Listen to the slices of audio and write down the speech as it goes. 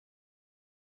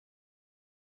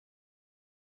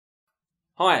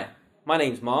Hi, my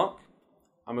name's Mark.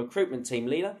 I'm a recruitment team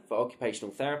leader for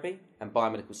occupational therapy and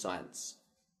biomedical science.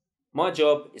 My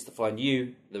job is to find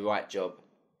you the right job.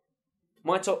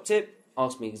 My top tip,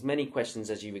 ask me as many questions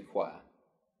as you require.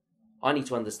 I need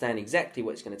to understand exactly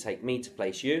what it's going to take me to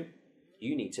place you.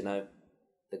 You need to know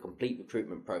the complete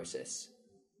recruitment process.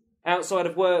 Outside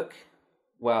of work,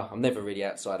 well, I'm never really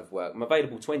outside of work. I'm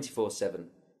available 24/7.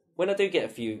 When I do get a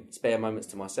few spare moments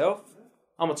to myself,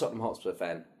 I'm a Tottenham Hotspur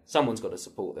fan. Someone's got to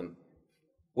support them.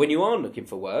 When you are looking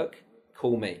for work,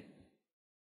 call me.